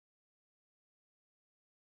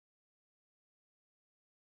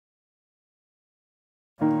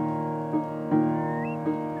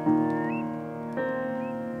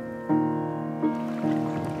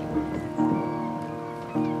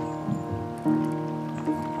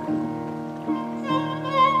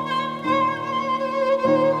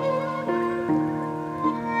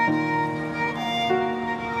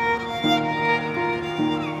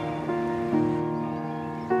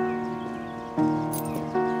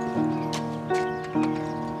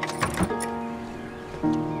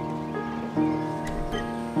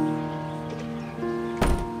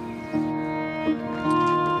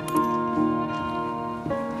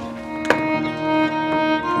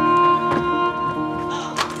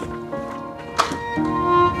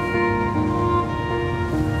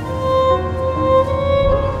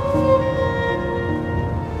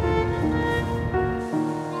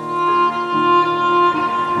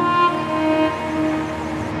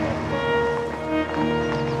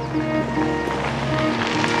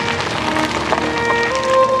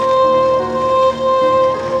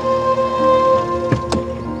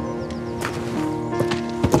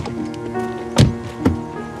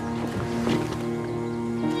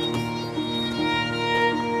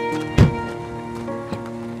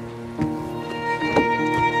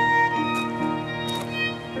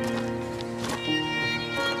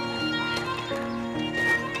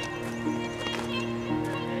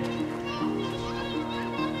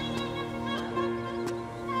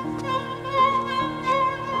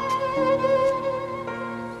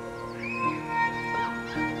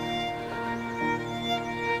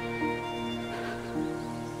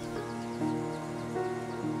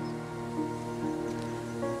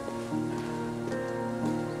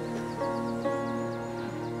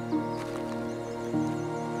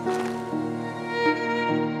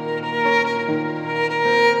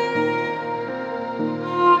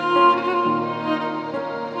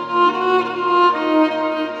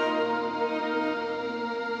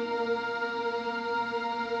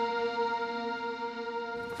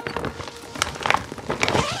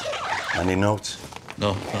notes?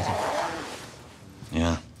 No, nothing.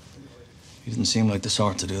 Yeah. He didn't seem like the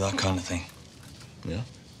sort to do that kind of thing. Yeah.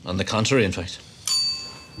 On the contrary, in fact.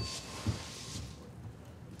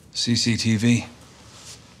 CCTV?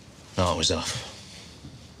 No, it was off.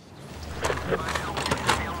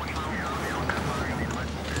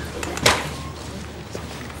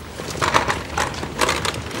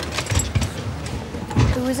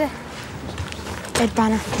 Who was it? Ed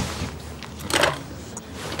Banner.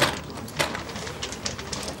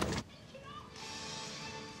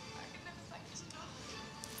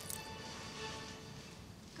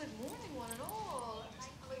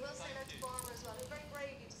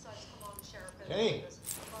 Hey. It's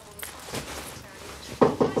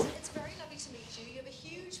very lovely to meet you. You have a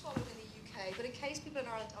huge following in the UK, but in case people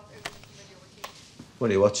aren't overly familiar with you. What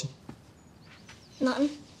are you watching? Nothing.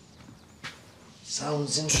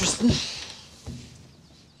 Sounds interesting.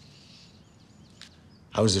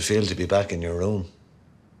 How does it feel to be back in your room?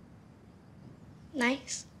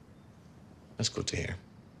 Nice. That's good to hear.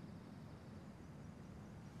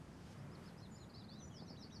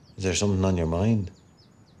 Is there something on your mind?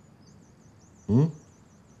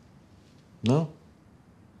 No?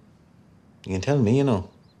 You can tell me, you know.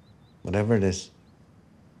 Whatever it is.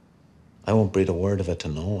 I won't breathe a word of it to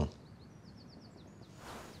no one.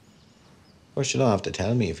 Of course, you don't have to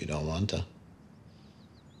tell me if you don't want to.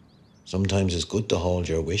 Sometimes it's good to hold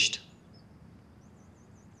your wished.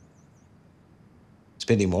 It's a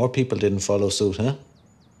pity more people didn't follow suit, huh?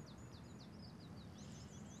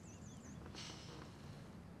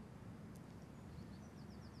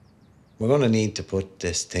 We're going to need to put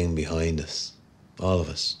this thing behind us. All of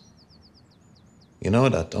us. You know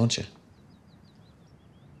that, don't you?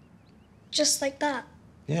 Just like that.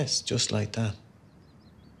 Yes, just like that.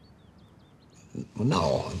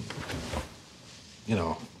 No. You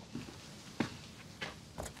know.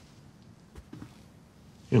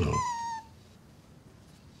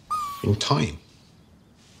 In time.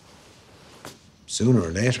 Sooner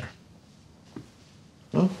or later.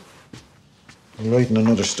 Huh? I'm writing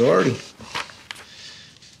another story.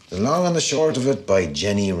 The long and the short of it by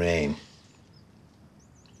Jenny Rain.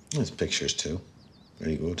 There's pictures too.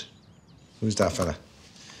 Very good. Who's that fella?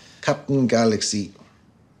 Captain Galaxy.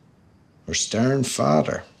 Her stern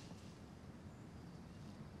father.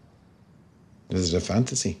 Is it a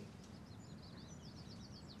fantasy?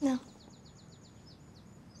 No.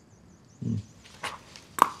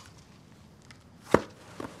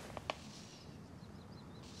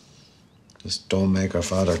 Just don't make her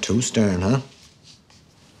father too stern, huh?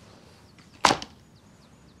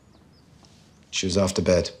 Shoes off to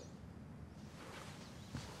bed.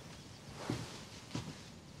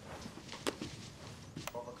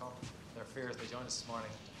 Overcome their fears. They joined us this morning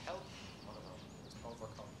to help one of them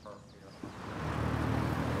overcome her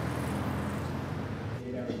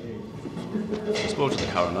fear. I spoke to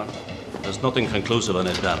the coroner. There's nothing conclusive on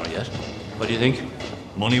Ed Banner yet. What do you think?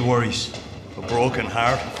 Money worries. A broken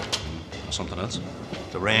heart. Something else?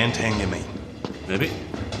 The rain thing, you mean? Maybe.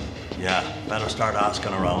 Yeah, better start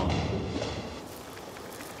asking around.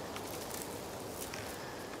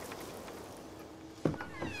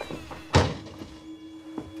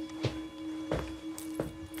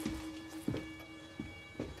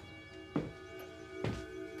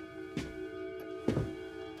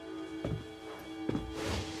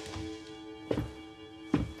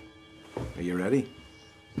 Are you ready?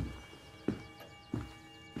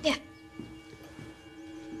 Yeah.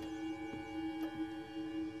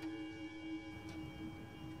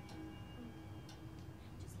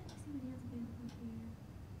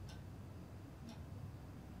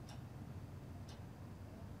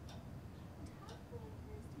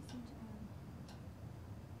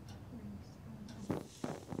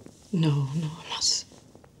 No, I'm not.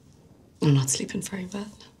 I'm not sleeping very well.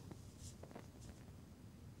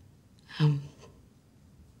 I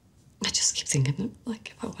just keep thinking,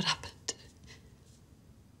 like, about what happened.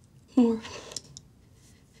 More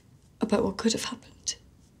about what could have happened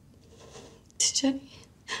to Jenny.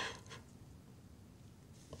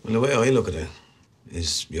 Well, the way I look at it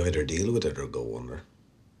is you either deal with it or go under. I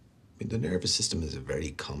mean, the nervous system is a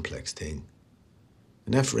very complex thing.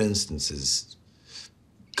 And that, for instance, is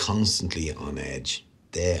constantly on edge,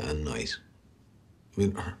 day and night. I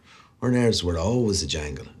mean, her nerves were always a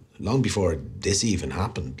jangle, long before this even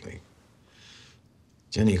happened. Like,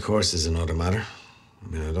 Jenny, of course, is another matter. I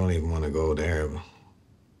mean, I don't even want to go there. But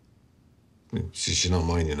I mean, she's not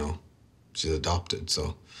mine, you know. She's adopted,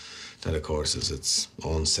 so that, of course, is its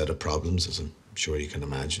own set of problems, as I'm sure you can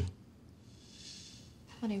imagine.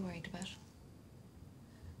 What are you worried about?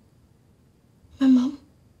 My mum.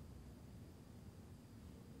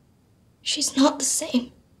 She's not the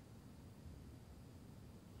same.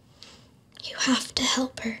 You have to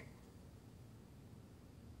help her.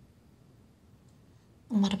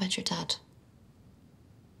 And what about your dad?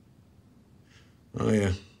 Oh,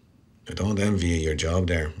 yeah. I don't envy you your job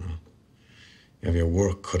there. You have your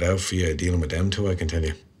work cut out for you dealing with them two, I can tell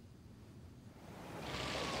you.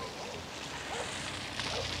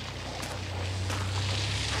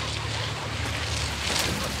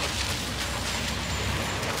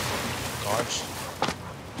 Cards.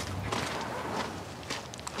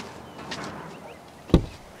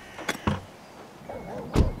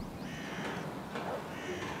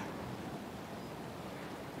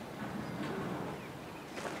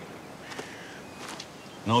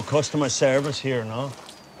 No customer service here, no?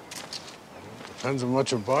 Depends on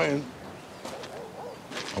what you're buying.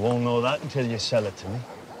 I won't know that until you sell it to me.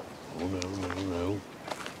 Oh, no.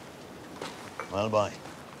 Well, bye.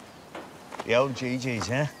 The old GG's,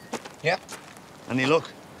 eh? Yeah. Any luck?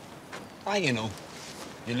 Ah, you know.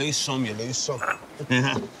 You lose some, you lose some.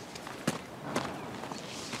 Yeah.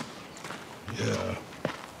 Yeah.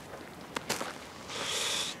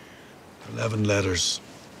 11 letters.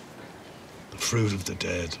 The fruit of the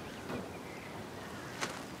dead.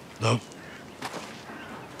 No?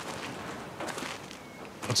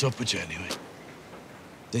 What's up with you, anyway?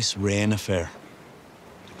 This rain affair.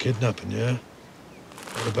 The kidnapping, yeah?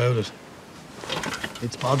 What about it?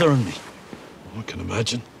 It's bothering me. I can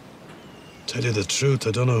imagine. Tell you the truth,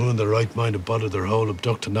 I don't know who in their right mind would bother their whole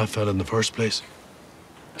abducting that fella in the first place.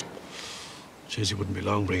 Jeez, he wouldn't be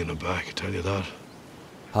long bringing him back, I tell you that.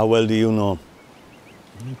 How well do you know him?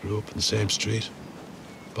 I grew up in the same street.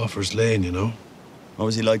 Buffer's Lane, you know. What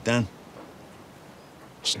was he like then?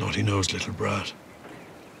 Snotty-nosed little brat.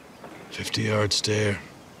 50-yard stare.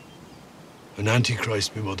 An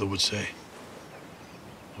antichrist, my mother would say.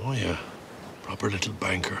 Oh, yeah. Proper little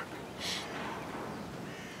banker.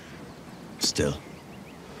 Still.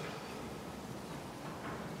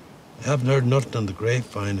 I haven't heard nothing on the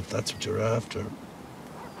grapevine, if that's what you're after.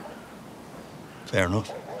 Fair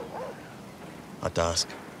enough. I'd ask.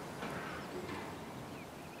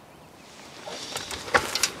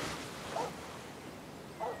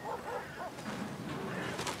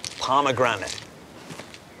 Pomegranate.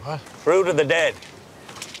 What? Fruit of the dead.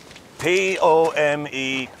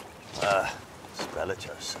 P-O-M-E. Spell it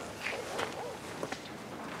yourself.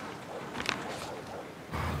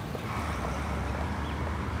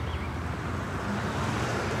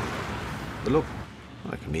 But look,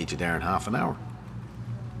 I can meet you there in half an hour.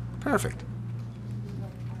 Perfect.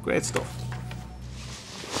 Great stuff.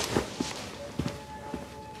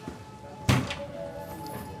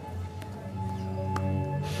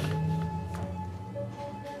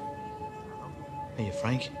 Hey,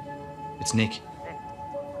 Frank. It's Nick.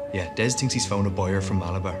 Yeah, Des thinks he's found a buyer from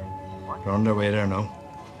Malabar. They're on their way there now.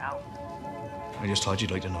 I just thought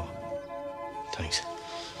you'd like to know. Thanks.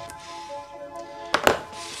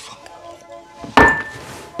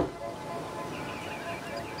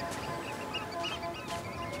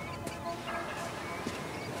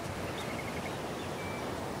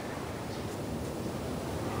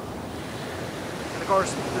 And of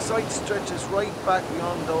course, the site stretches right back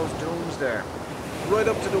beyond those dunes there. Right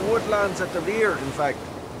up to the woodlands at the rear, in fact.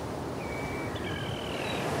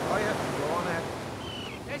 Oh yeah, go on ahead.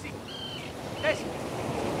 Desi! Desi!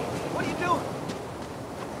 What are you doing?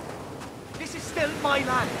 This is still my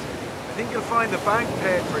land. I think you'll find the bank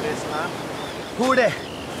paid for this, man. Who are they?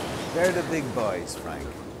 They're the big boys, Frank.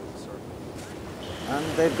 And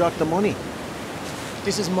they've got the money.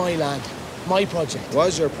 This is my land. My project.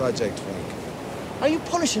 Was your project, Frank? Are you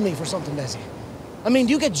punishing me for something, Desi? I mean,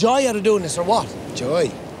 do you get joy out of doing this or what?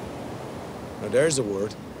 Joy. Now there's a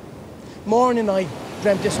word. Morning and I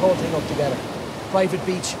dreamt this whole thing up together. Private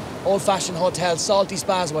beach, old-fashioned hotel, salty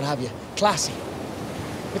spas, what have you. Classy.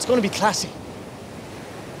 It's going to be classy.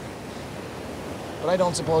 But I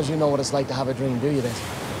don't suppose you know what it's like to have a dream, do you, Desi?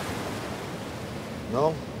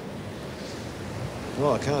 No?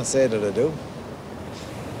 No, I can't say that I do.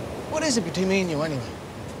 What is it between me and you, anyway?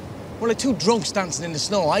 We're like two drunks dancing in the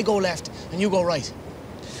snow. I go left and you go right.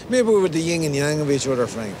 Maybe we're the yin and yang of each other,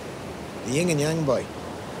 Frank. The yin and yang boy.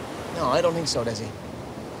 No, I don't think so, Desi.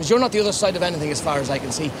 Because you're not the other side of anything as far as I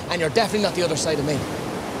can see, and you're definitely not the other side of me.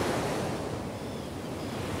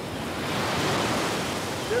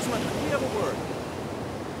 Desmond, can we have a word?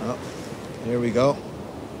 Oh, here we go.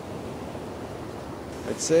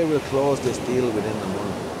 I'd say we'll close this deal within the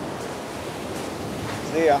month.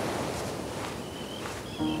 See ya.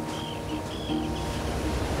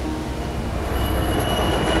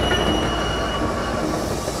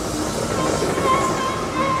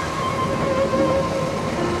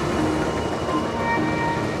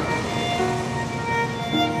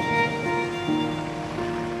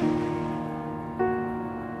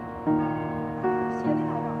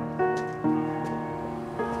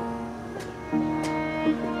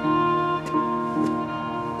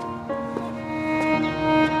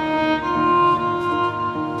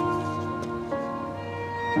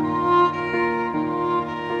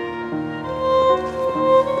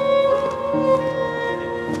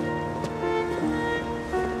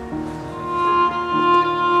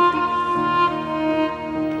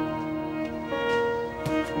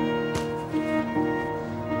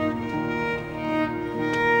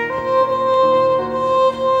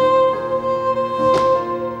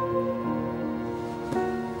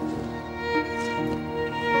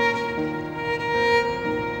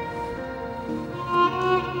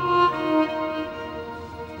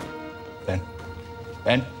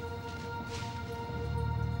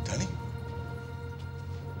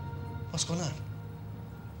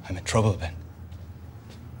 of trouble, Ben?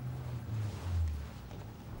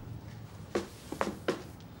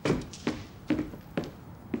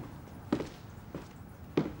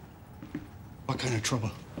 What kind of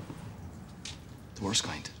trouble? The worst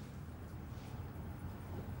kind.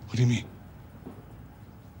 What do you mean?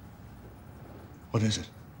 What is it?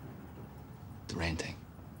 The rain thing.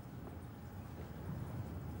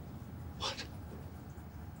 What?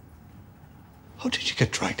 How did you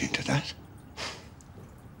get dragged into that?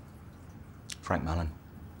 Frank Mallon.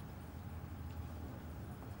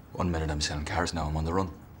 1 minute I'm selling cars, now I'm on the run.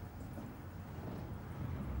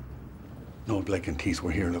 No Blake and Teeth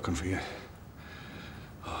were here looking for you.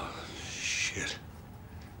 Oh, shit.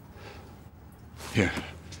 Here,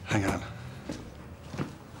 hang on.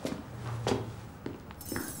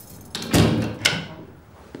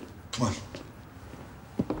 Come on.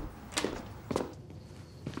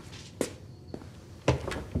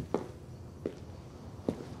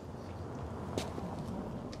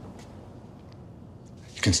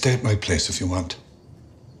 You can stay at my place if you want.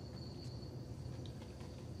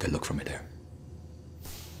 They'll look for me there.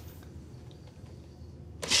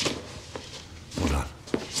 Hold on.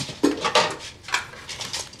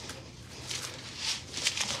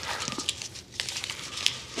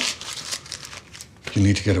 You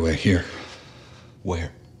need to get away here.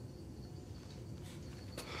 Where?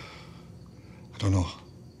 I don't know.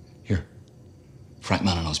 Here. Frank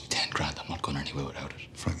Mallon owes me 10 grand. I'm not going anywhere without it.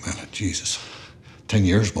 Frank Mallon, Jesus. 10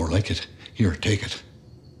 years more like it. Here, take it.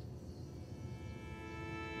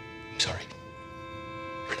 I'm sorry.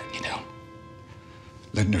 You're letting me down.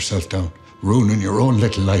 Letting yourself down. Ruining your own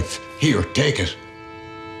little life. Here, take it.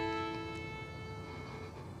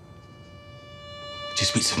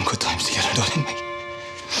 Just we had some good times together, didn't we?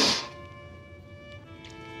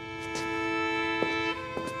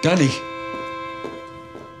 Danny.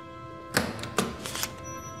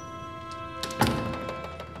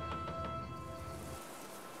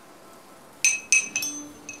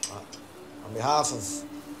 On behalf of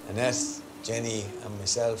Annette, Jenny, and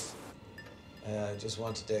myself, I just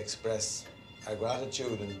wanted to express our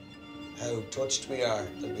gratitude and how touched we are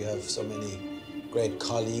that we have so many great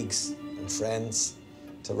colleagues and friends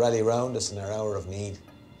to rally around us in our hour of need.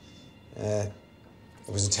 It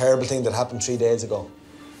was a terrible thing that happened 3 days ago.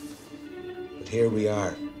 But here we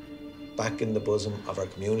are, back in the bosom of our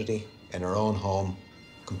community, in our own home,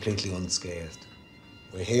 completely unscathed.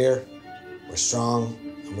 We're here, we're strong,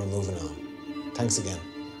 and we're moving on. Thanks again.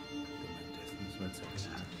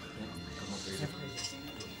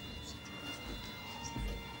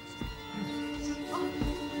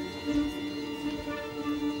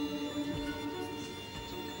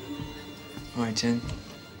 All right, Jen.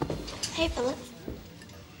 Hey, Philip.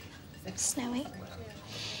 Snowy.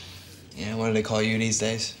 Yeah, what do they call you these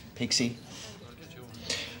days? Pixie?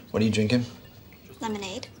 What are you drinking?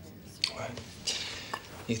 Lemonade. What?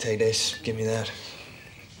 You take this. Give me that.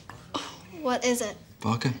 What is it?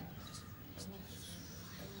 Vodka.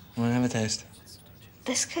 Want to have a taste?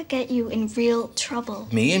 This could get you in real trouble.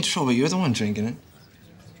 Me in trouble? You're the one drinking it.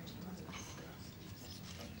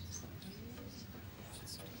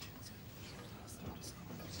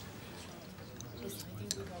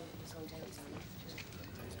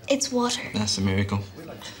 It's water. That's a miracle.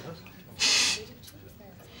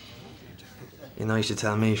 You know you should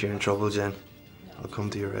tell me if you're in trouble, Jen. I'll come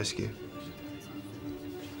to your rescue.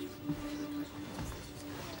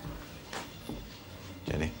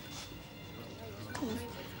 Jenny.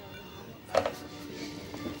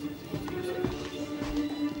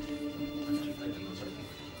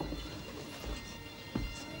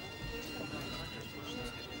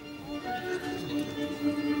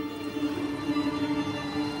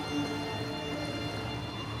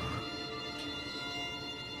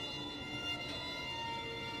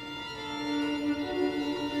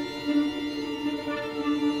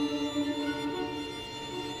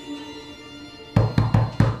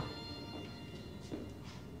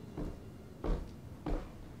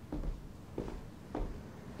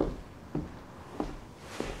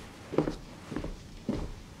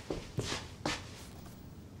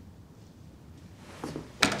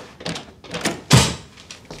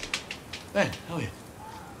 Ben, how are you?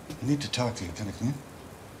 I need to talk to you. Can I come in?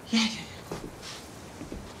 Yeah.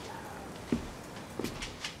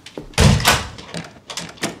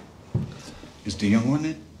 Is the young one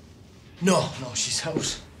in? No, she's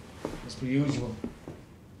out. As per usual.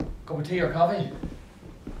 Cup of tea or coffee?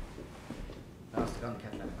 No, it's gone,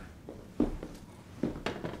 kettle anyway.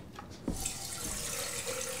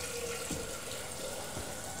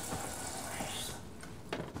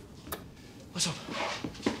 What's up?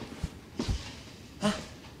 Huh?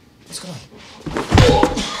 What's going on?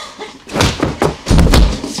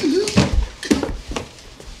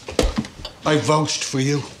 I vouched for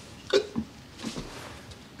you.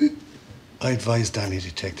 I advised Danny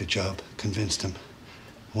to take the job, convinced him.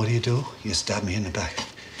 What do? You stab me in the back.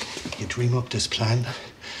 You dream up this plan,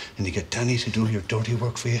 and you get Danny to do your dirty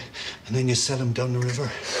work for you, and then you sell him down the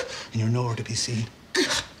river, and you're nowhere to be seen.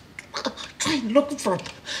 I'm trying looking for him.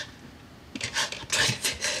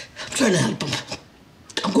 I'm trying to help him.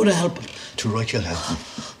 I'm going to help him. Too right, you'll help him.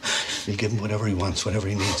 You'll give him whatever he wants, whatever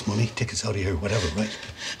he needs. Money, tickets out of here, whatever, right?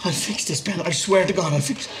 I'll fix this, Ben. I swear to God, I'll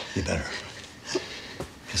fix it. You better.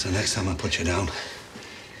 Because the next time I put you down,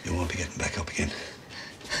 you won't be getting back up again.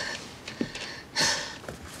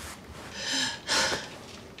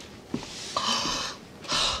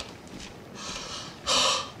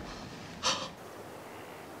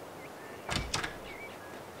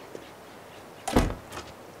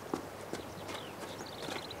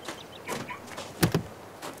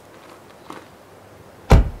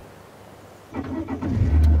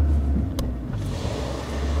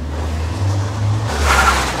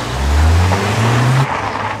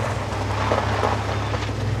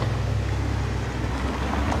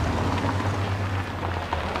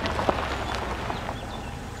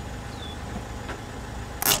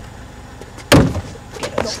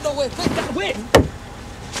 No, wait.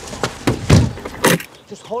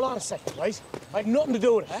 Just hold on a second, right? I had nothing to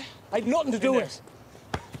do with it, eh? I had nothing to do with it.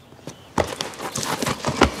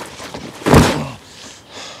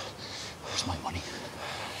 Where's my money?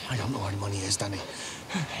 I don't know where the money is, Danny.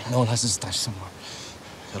 Noel has his stash somewhere.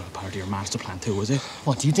 That all part of your master plan too, was it?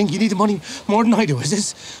 What, do you think you need the money more than I do, is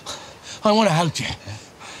this? I want to help you. Yeah.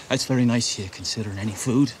 That's very nice of you, considering any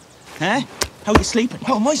food. Huh? How are you sleeping?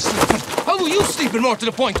 How am I sleeping? How are you sleeping, more to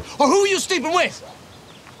the point? Or who are you sleeping with?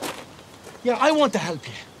 Yeah, I want to help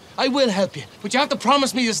you. I will help you. But you have to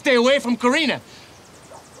promise me to stay away from Karina.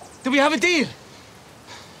 Do we have a deal?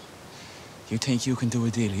 You think you can do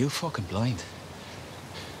a deal? Are you fucking blind?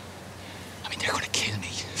 I mean, they're gonna kill me,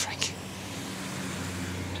 Frank.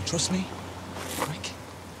 And trust me, Frank,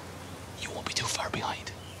 you won't be too far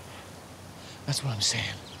behind. That's what I'm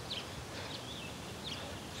saying.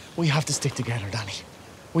 We have to stick together, Danny.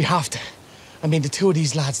 We have to. I mean, the two of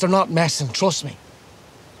these lads, they're not messing, trust me.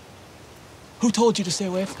 Who told you to stay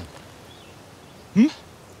away from them?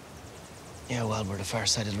 Yeah, well, we're the far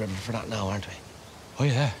side of the river for that now, aren't we? Oh,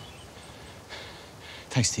 yeah.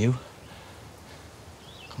 Thanks to you.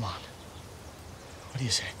 Come on. What do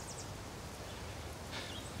you say?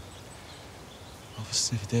 I'll have a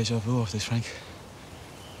sniff of deja vu off this, Frank.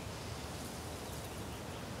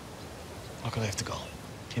 Look, I have to go.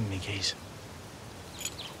 Give me keys.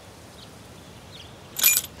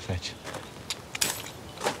 Fetch.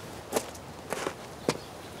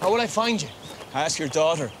 How will I find you? Ask your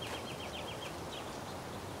daughter.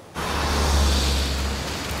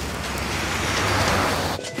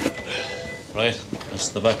 Right, that's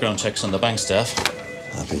the background checks on the bank staff.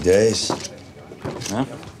 Happy days. Huh?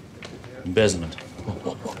 Embezzlement.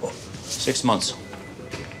 6 months.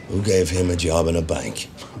 Who gave him a job in a bank?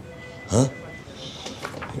 Huh?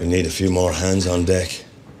 We need a few more hands on deck.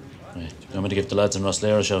 Right. Do you want me to give the lads in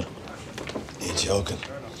Rosslare a shout? You're joking.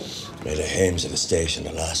 Made a hames at the station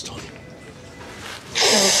the last time.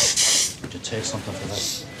 Would you take something for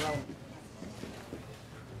that?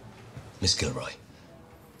 Miss Gilroy.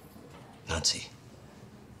 Nancy.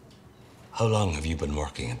 How long have you been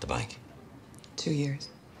working at the bank? 2 years.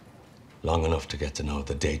 Long enough to get to know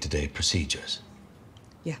the day-to-day procedures?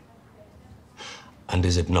 Yeah. And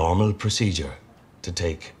is it normal procedure to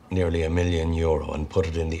take nearly €1 million and put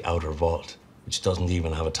it in the outer vault, which doesn't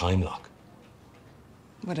even have a time lock?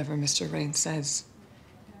 Whatever Mr. Rain says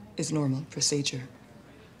is normal procedure.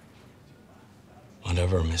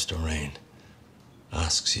 Whatever Mr. Rain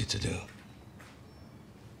asks you to do.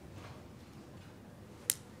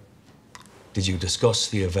 Did you discuss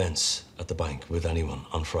the events at the bank with anyone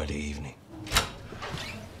on Friday evening?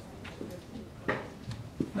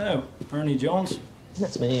 No, Ernie Jones.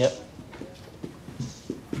 That's me, yeah.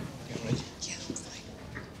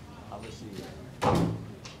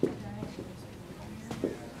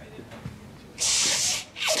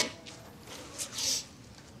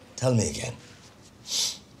 Tell me again.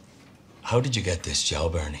 How did you get this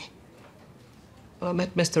job, Ernie? Well, I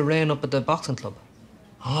met Mr. Rain up at the boxing club.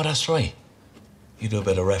 Oh, that's right. You do a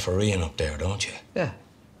bit of refereeing up there, don't you? Yeah.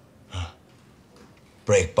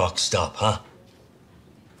 Break, box, stop, huh?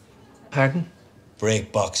 Pardon?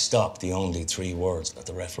 Break, box, stop, the only 3 words that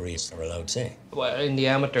the referees are allowed to say. Well, in the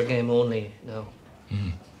amateur game only, no.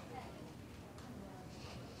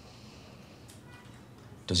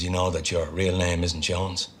 Does he know that your real name isn't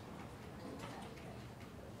Jones?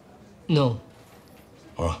 No.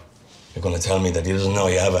 Or You're going to tell me that he doesn't know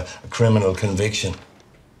you have a criminal conviction.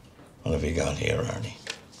 What have you got here, Ernie?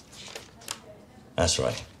 That's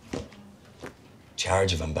right.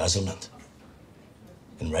 Charge of embezzlement.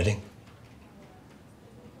 In Reading.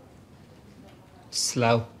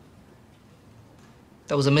 Slow.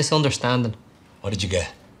 That was a misunderstanding. What did you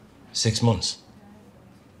get? 6 months?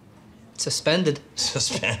 Suspended.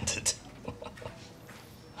 Suspended.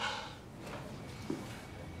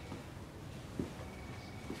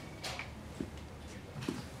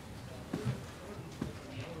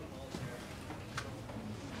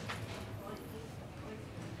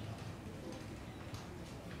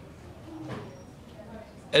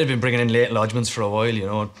 Ed had been bringing in late lodgements for a while, you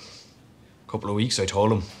know. A couple of weeks, I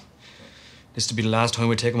told him. This would be the last time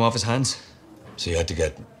we'd take him off his hands. So you had to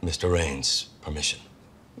get Mr. Rain's permission?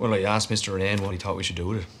 Well, I asked Mr. Rain what he thought we should do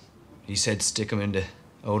with it. He said stick him in the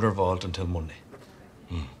outer vault until Monday.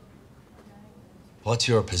 What's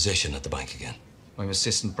your position at the bank again? I'm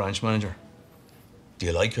assistant branch manager. Do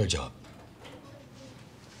you like your job?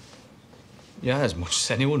 Yeah, as much as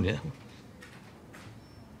anyone, yeah.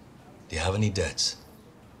 Do you have any debts?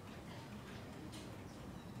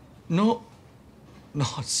 No. No,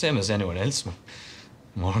 it's the same as anyone else.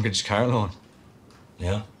 Mortgage, car loan.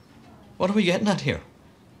 Yeah? What are we getting at here?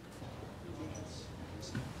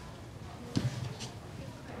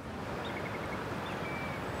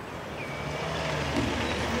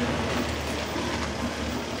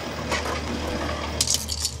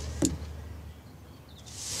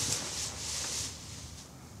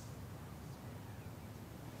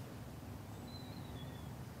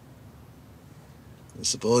 I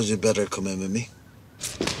suppose you'd better come in with me.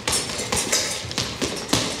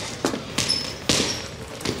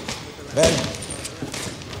 Ben.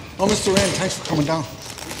 Oh, Mr. Rain, thanks for coming down.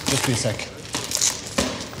 Just be a sec.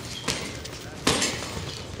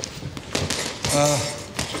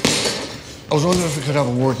 I was wondering if we could have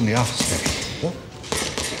a word in the office, maybe. What?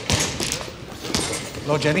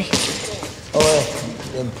 Hello, Jenny? Oh,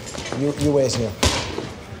 you wait here.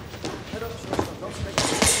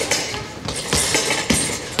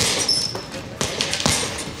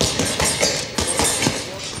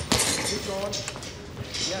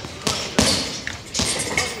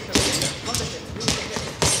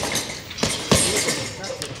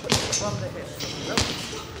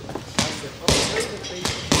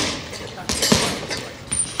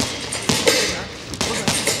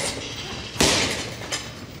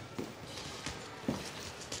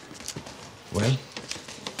 Well?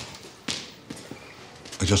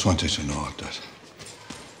 I just wanted to know that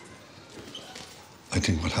I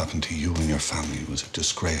think what happened to you and your family was a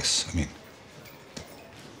disgrace. I mean,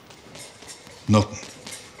 nothing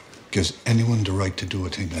gives anyone the right to do a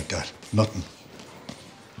thing like that. Nothing.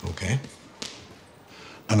 Okay.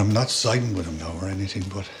 And I'm not siding with him now or anything,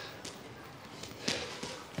 but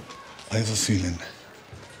I have a feeling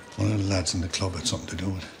one of the lads in the club had something to do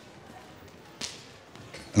with it.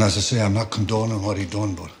 And as I say, I'm not condoning what he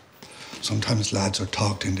done, but sometimes lads are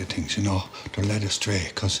talked into things, you know. They're led astray,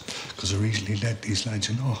 because they're easily led, these lads,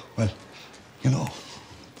 you know. Well, you know,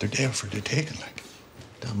 they're there for the taking, like.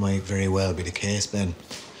 That might very well be the case, Ben.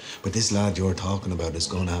 But this lad you're talking about is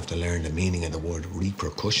going to have to learn the meaning of the word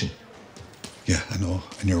repercussion. Yeah, I know,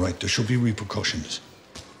 and you're right. There should be repercussions.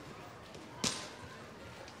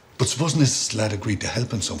 But supposing this lad agreed to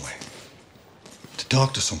help in some way, to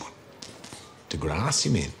talk to someone. To grass,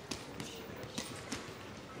 you mean?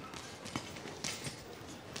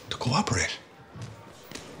 To cooperate.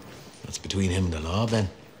 That's between him and the law, Ben.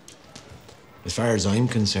 As far as I'm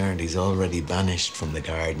concerned, he's already banished from the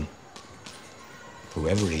garden.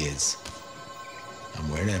 Whoever he is, and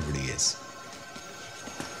wherever he is.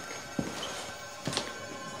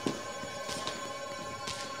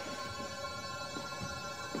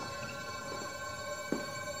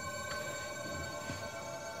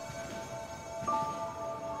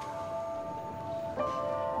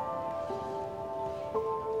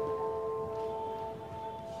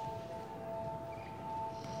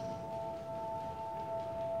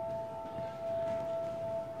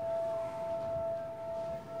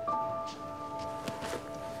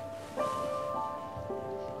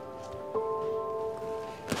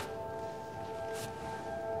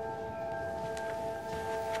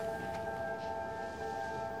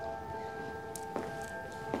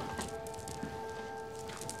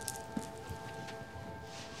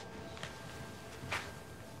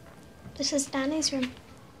 This is Danny's room.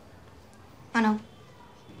 I know.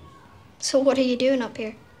 So what are you doing up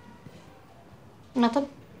here? Nothing.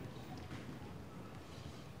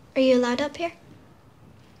 Are you allowed up here?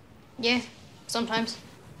 Yeah, sometimes.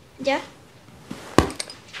 Yeah?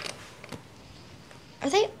 Are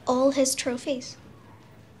they all his trophies?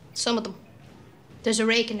 Some of them. There's a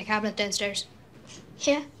rake in the cabinet downstairs.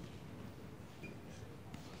 Yeah.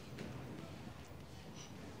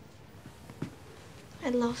 I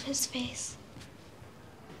love his face.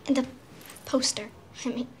 And the poster, I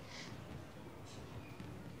mean.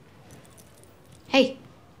 Hey,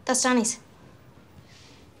 that's Danny's.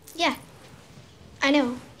 Yeah. I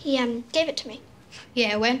know. He gave it to me.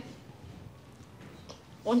 Yeah, when?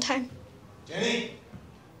 One time. Jenny?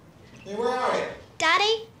 Hey, where are you?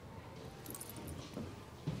 Daddy?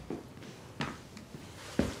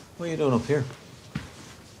 What are you doing up here?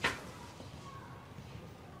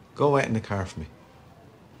 Go wait in the car for me.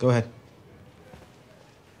 Go ahead.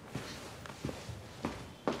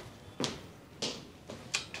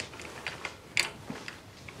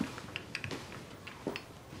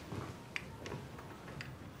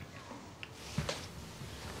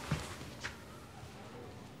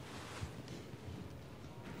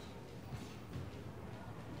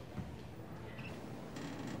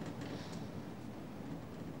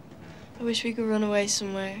 I wish we could run away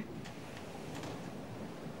somewhere.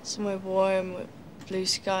 Somewhere warm with blue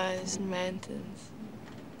skies and mountains.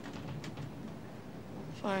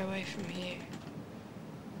 Far away from here.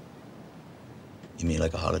 You mean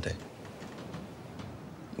like a holiday?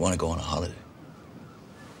 You want to go on a holiday?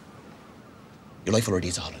 Your life already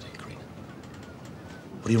is a holiday, Karina.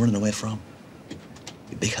 What are you running away from?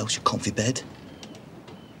 Your big house, your comfy bed?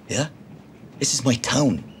 Yeah? This is my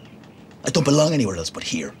town. I don't belong anywhere else but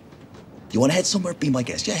here. You want to head somewhere? Be my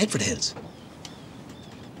guest. Yeah, head for the hills.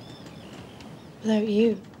 Without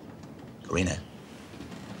you. Karina,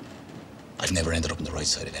 I've never ended up on the right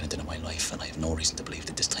side of anything in my life, and I have no reason to believe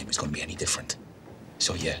that this time is going to be any different.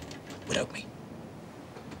 So yeah, without me.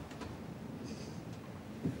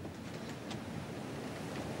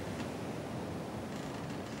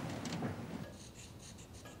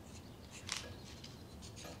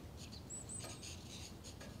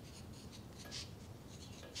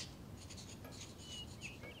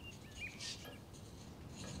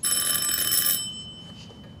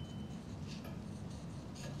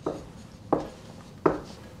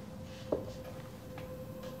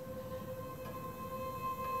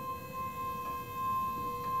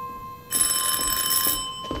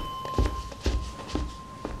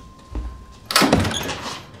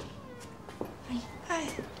 Hi,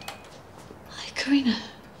 Karina.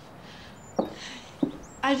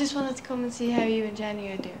 I just wanted to come and see how you and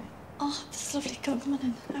Jenny are doing. Oh, that's lovely. Come on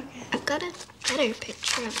in. Okay. I've got a better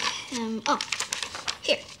picture of him. Oh,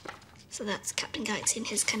 here. So that's Captain Galaxy and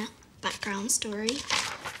his kind of background story.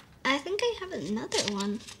 I think I have another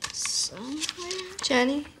one somewhere.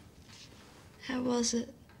 Jenny, how was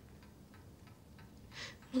it?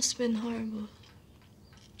 Must have been horrible.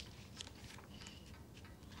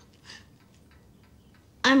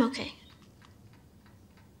 I'm okay.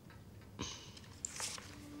 I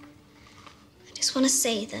just want to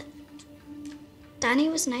say that Danny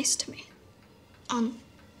was nice to me on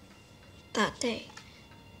that day.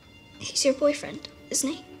 He's your boyfriend, isn't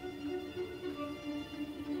he?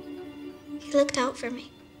 He looked out for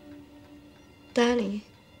me. Danny.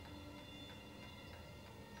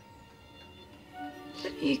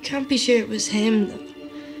 But you can't be sure it was him, though.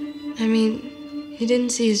 I mean, you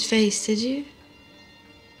didn't see his face, did you?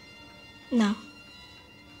 No.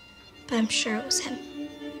 But I'm sure it was him.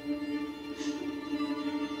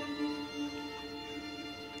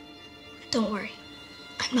 Don't worry.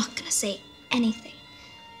 I'm not gonna say anything.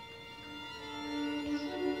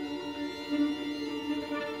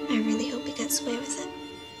 I really hope he gets away with it.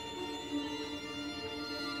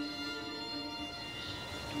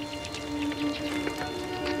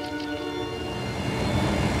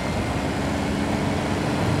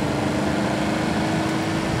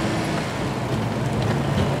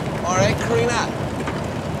 All right, Karina.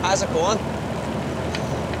 How's it going?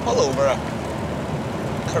 Pull over.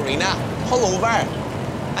 Karina, pull over.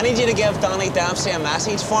 I need you to give Danny Dempsey a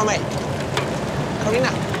message for me. Karina.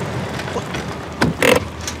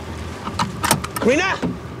 Karina!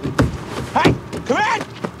 Hey, come in!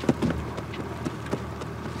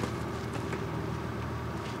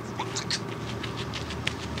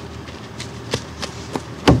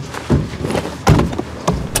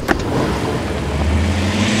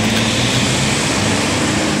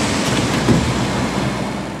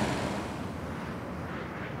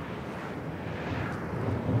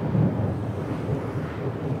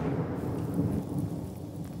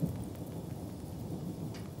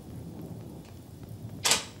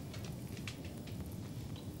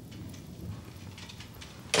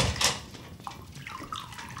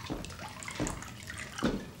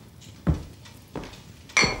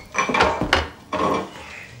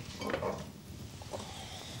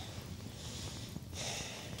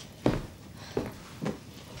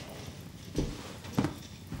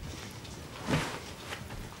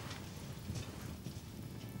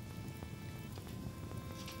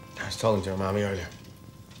 was talking to her mommy earlier.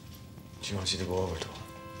 She wants you to go over to her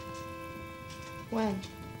When?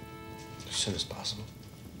 as soon as possible.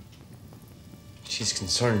 She's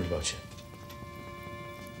concerned about you.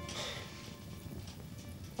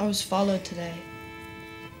 I was followed today.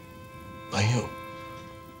 By who?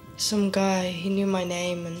 Some guy, he knew my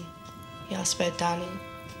name and he asked about Danny.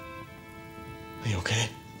 Are you okay?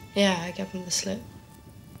 Yeah, I gave him the slip.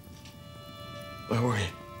 Where were you?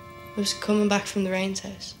 I was coming back from the Rains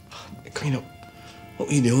house. Karina, what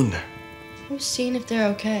were you doing there? I was seeing if they're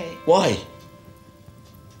okay. Why?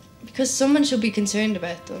 Because someone should be concerned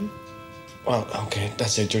about them. Well, okay,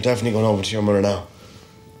 that's it. You're definitely going over to your mother now.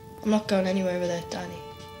 I'm not going anywhere without Danny.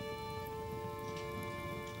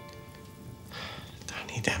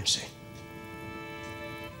 Danny Dempsey.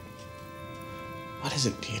 What is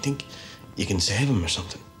it? Do you think you can save him or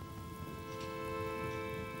something?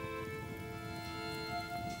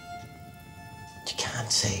 You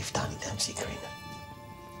can't save Danny Dempsey, Karina.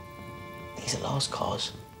 He's a lost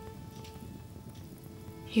cause.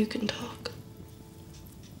 You can talk.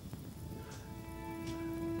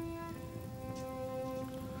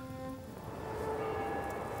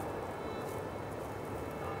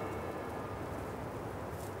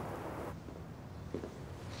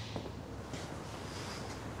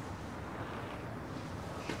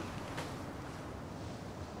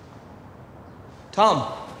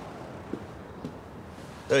 Tom.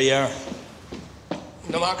 There you are.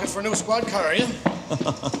 In the market for a new squad car, are you?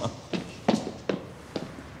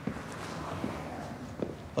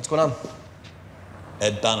 What's going on?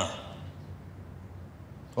 Ed Banner.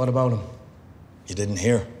 What about him? You didn't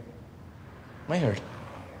hear? I heard.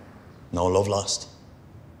 No love lost.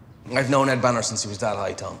 I've known Ed Banner since he was that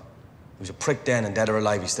high, Tom. He was a prick then, and dead or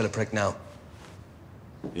alive, he's still a prick now.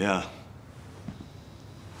 Yeah.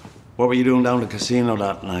 What were you doing down at the casino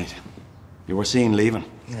that night? You were seen leaving.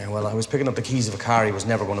 Yeah, well, I was picking up the keys of a car he was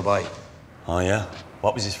never going to buy. Oh, yeah?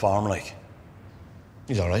 What was his form like?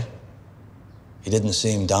 He's all right. He didn't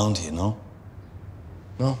seem down to you, no?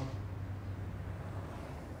 No.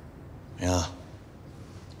 Yeah.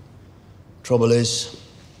 Trouble is,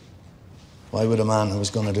 why would a man who was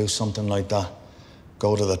going to do something like that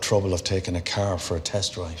go to the trouble of taking a car for a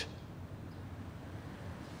test drive?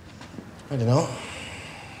 I don't know.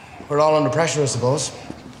 We're all under pressure, I suppose.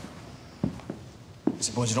 I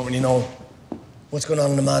suppose you don't really know what's going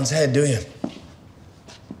on in a man's head, do you?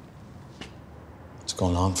 What's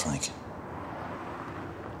going on, Frank?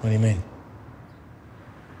 What do you mean?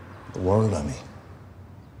 The world, I mean.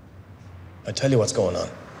 I tell you what's going on.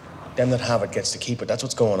 Them that have it gets to keep it. That's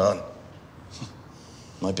what's going on.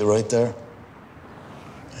 Might be right there.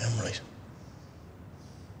 I am right.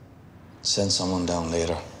 Send someone down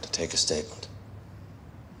later to take a statement.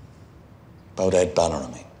 About Ed Banner, I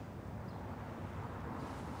mean.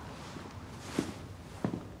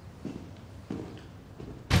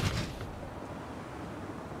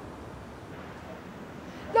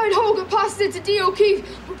 Lloyd Hogan passed it to D. O'Keefe,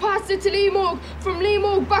 who passed it to Lee Moog. From Lee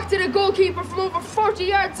Moog back to the goalkeeper from over 40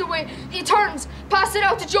 yards away. He turns, passed it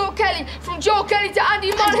out to Joe Kelly. From Joe Kelly to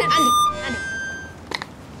Andy Monaghan. Andy.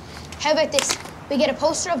 How about this? We get a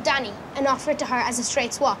poster of Danny and offer it to her as a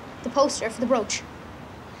straight swap. The poster for the brooch.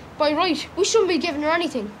 By right, we shouldn't be giving her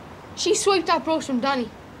anything. She swiped that brooch from Danny.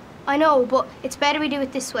 I know, but it's better we do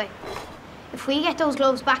it this way. If we get those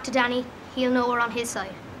gloves back to Danny, he'll know we're on his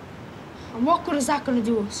side. And what good is that going to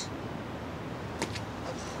do us?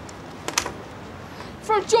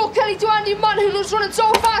 From Joe Kelly to Andy Monaghan, who's running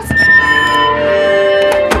so fast.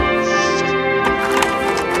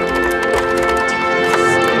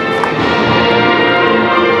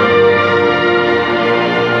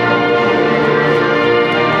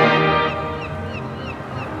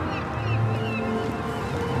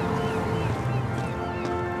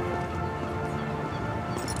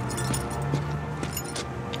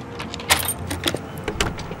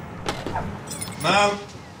 Ma'am.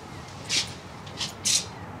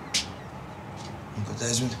 Uncle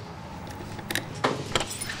Desmond.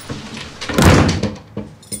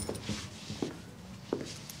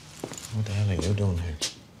 What the hell are you doing here?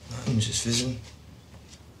 I'm just visiting.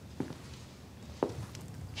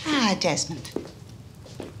 Ah, Desmond.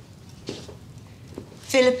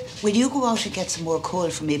 Philip, will you go out and get some more coal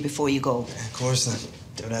for me before you go? Of course, then.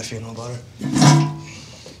 Do that for you, no bother.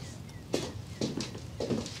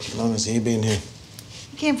 How long has he been here?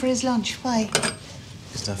 He came for his lunch. Why?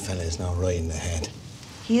 Because that fella is now right in the head.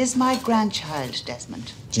 He is my grandchild,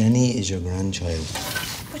 Desmond. Jenny is your grandchild.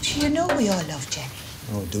 But you know we all love Jenny.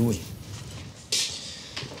 Oh, do we?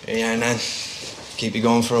 Here you are, Nan. Keep you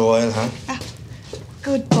going for a while, huh?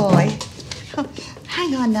 Good boy.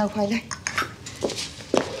 Hang on now while I...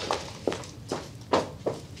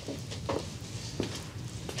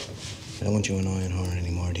 I don't want you annoying her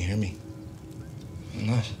anymore, do you hear me? I'm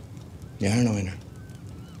not. You are annoying her.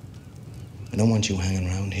 I don't want you hanging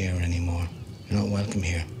around here anymore. You're not welcome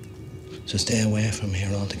here. So stay away from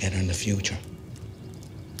here altogether in the future.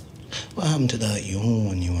 What happened to that young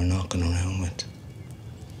one you were knocking around with?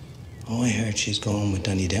 Oh, I heard she's going with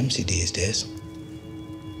Danny Dempsey these days.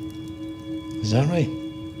 Is that right?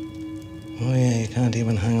 Oh yeah, you can't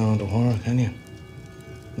even hang on to her, can you?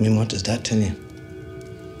 I mean, what does that tell you?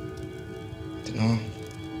 Dunno.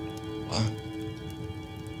 What?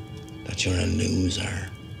 That you're a loser.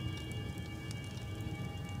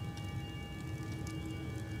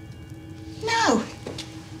 No.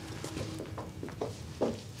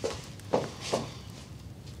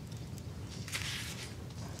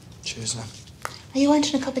 Cheers, now. Are you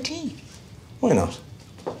wanting a cup of tea? Why not?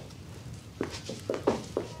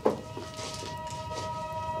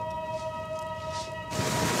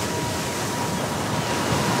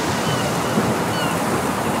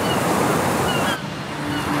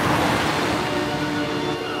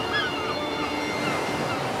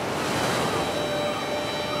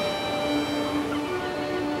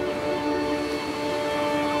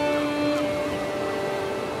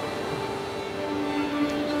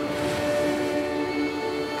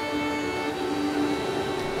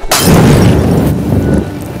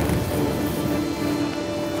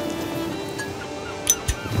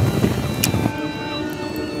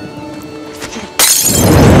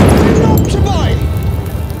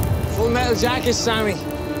 Jacket, Sammy. You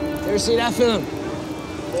ever see that film?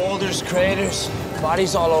 Boulders, craters,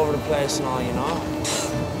 bodies all over the place and all, you know?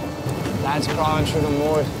 Lads crawling through the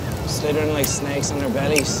mud, slithering like snakes on their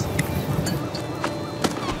bellies.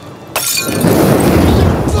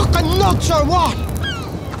 Fucking nuts or what?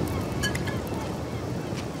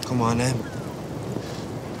 Come on, Em.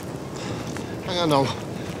 Hang on now.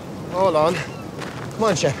 Hold on. Come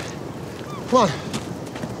on, Shep. Come on.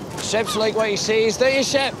 Shep's like what he sees, don't you,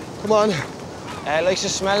 Shep? Come on. Likes the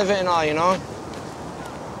smell of it and all, you know?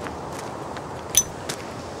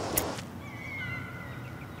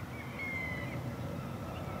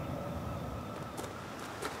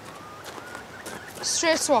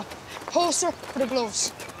 Straight swap. Poster for the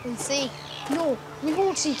gloves. We'll see. No, we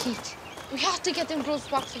won't see, Keith. We have to get them gloves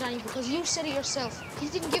back for Danny because you said it yourself. He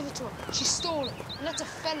didn't give it to her. She stole it. And that's a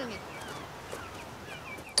felony.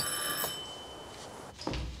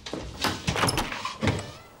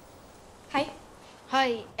 Hi.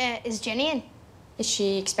 Hi, is Jenny in? Is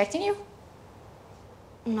she expecting you?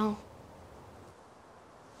 No.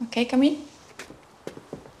 Okay, come in.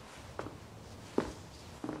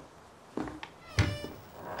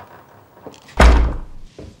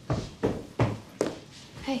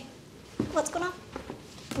 Hey, What's going on?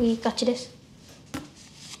 we got you this.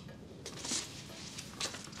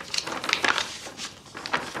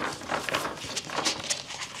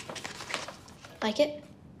 Like it?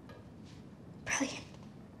 Brilliant.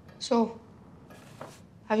 So,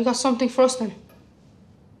 have you got something for us then?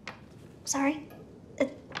 Sorry?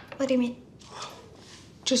 What do you mean?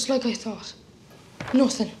 Just like I thought.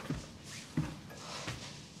 Nothing.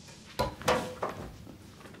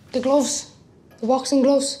 The gloves. The boxing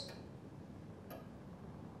gloves.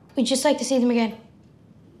 We'd just like to see them again.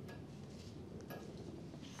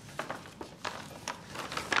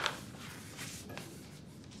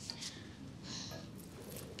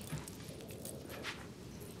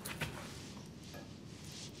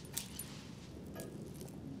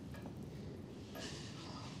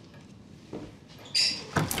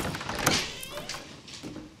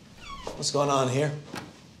 What's going on here?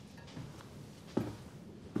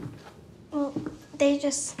 Well, they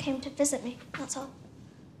just came to visit me, that's all.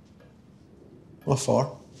 What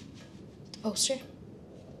for? The poster.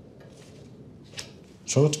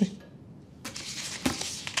 Show it to me.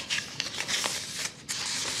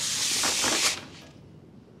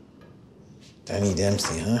 Danny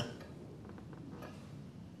Dempsey, huh?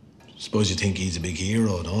 Suppose you think he's a big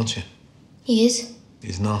hero, don't you? He is.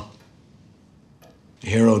 He's not. A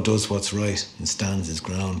hero does what's right and stands his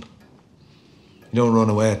ground. You don't run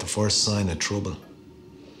away at the first sign of trouble.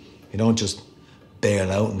 You don't just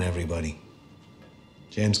bail out on everybody.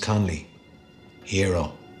 James Conley,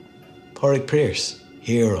 hero. Porrick Pierce,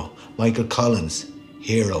 hero. Michael Collins,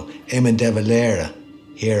 hero. Eamon De Valera,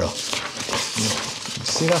 hero.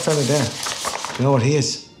 See that fella there? Do you know what he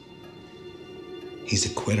is? He's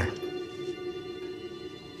a quitter. Do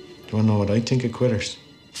you want to know what I think of quitters?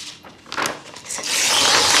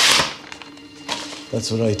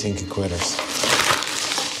 That's what I think of quitters.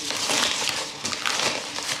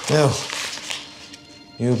 Now,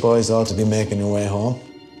 you boys ought to be making your way home.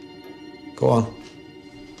 Go on.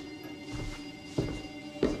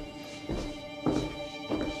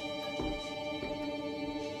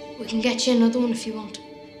 can get you another one if you want.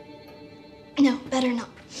 No, better not.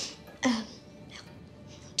 No.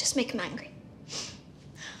 Just make him angry.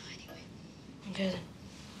 Okay then.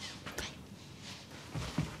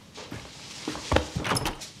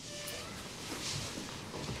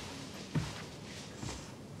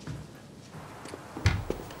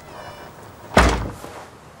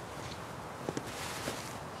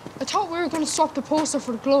 I thought we were going to swap the poster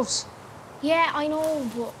for the gloves. Yeah, I know,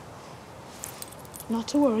 but Not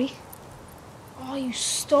to worry. oh, you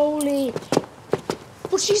stole it.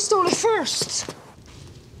 But she stole it first.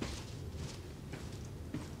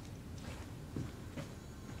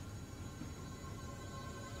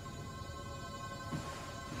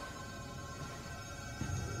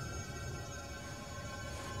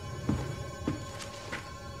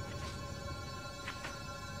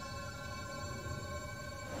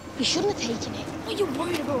 You shouldn't have taken it. What are you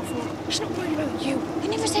worried about for? She's not worried about you. You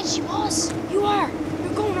never said she was. You are.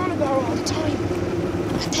 You're going on about her all the time.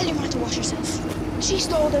 I tell your man to wash herself. She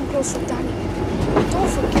stole them gloves from Danny. Don't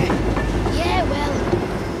forget. Yeah, well.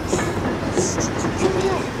 Come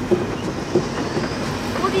here.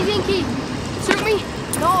 What do you think, Keith? Suit me?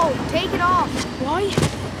 No, take it off. Why?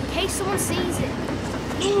 In case someone sees it.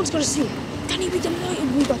 No one's gonna see it. Danny will be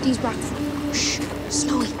delighted we got these back. Shh.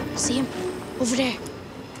 Snowy, see him? Over there.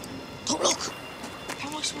 Don't look. How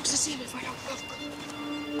am I supposed to see him if I don't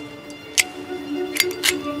look?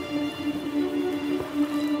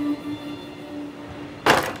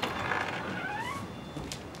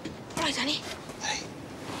 All right, Danny. Hey.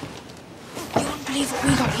 You wouldn't believe what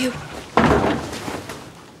we got you.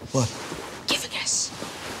 What? Give a guess.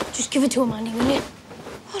 Just give it to him, Andy, will you?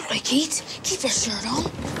 All right, Keith. Keep your shirt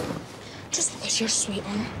on. Just because you're sweet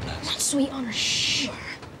on her. Not sweet on her. Shh.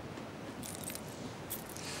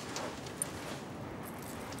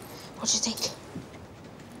 What do you think?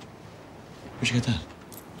 Where'd you get that?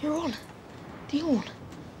 Your one. The old one.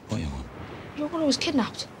 What you want? Your one who was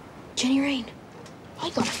kidnapped. Jenny Rain. I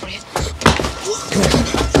got it for you.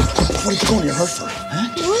 What are you going near her for? Huh?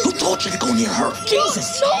 Who taught you to go near her?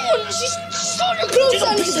 Jesus! No one! She's stole your clothes, You don't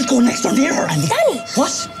Danny! business going next door near her, Andy. Danny!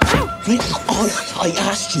 What? Right, all I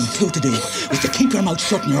asked you to do was to keep your mouth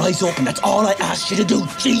shut and your eyes open. That's all I asked you to do.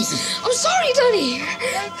 Jesus! I'm sorry, Danny!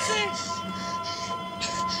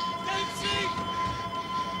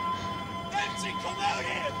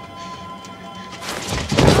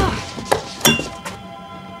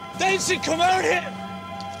 Dempsey, come out here!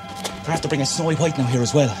 I have to bring a Snowy White now here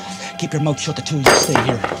as well. Keep your mouth shut, the two of you stay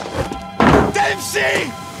here.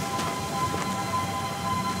 Dempsey!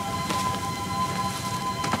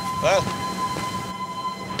 Well,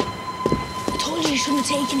 I told you shouldn't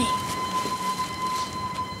have taken it.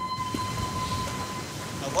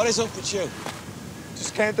 now what is up with you?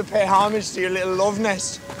 Just came to pay homage to your little love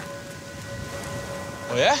nest.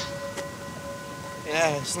 Oh, yeah?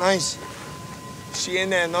 Yeah, it's nice. Is she in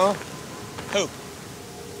there, no? Who?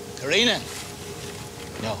 Karina?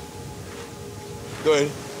 No.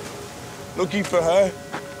 Good. Lucky for her.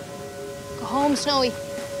 Go home, Snowy.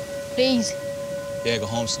 Please. Yeah, go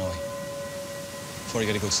home, Snowy. Before you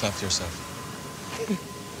get a good slap to yourself.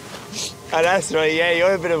 Oh, that's right, yeah,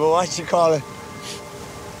 you're a bit of a what-you-call-it.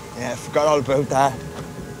 Yeah, I forgot all about that.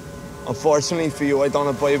 Unfortunately for you, I don't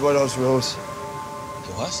abide by those rules.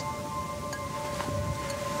 You what?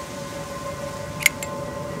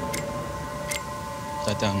 Put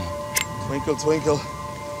that down now. Twinkle, twinkle.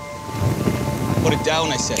 Put it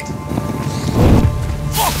down, I said.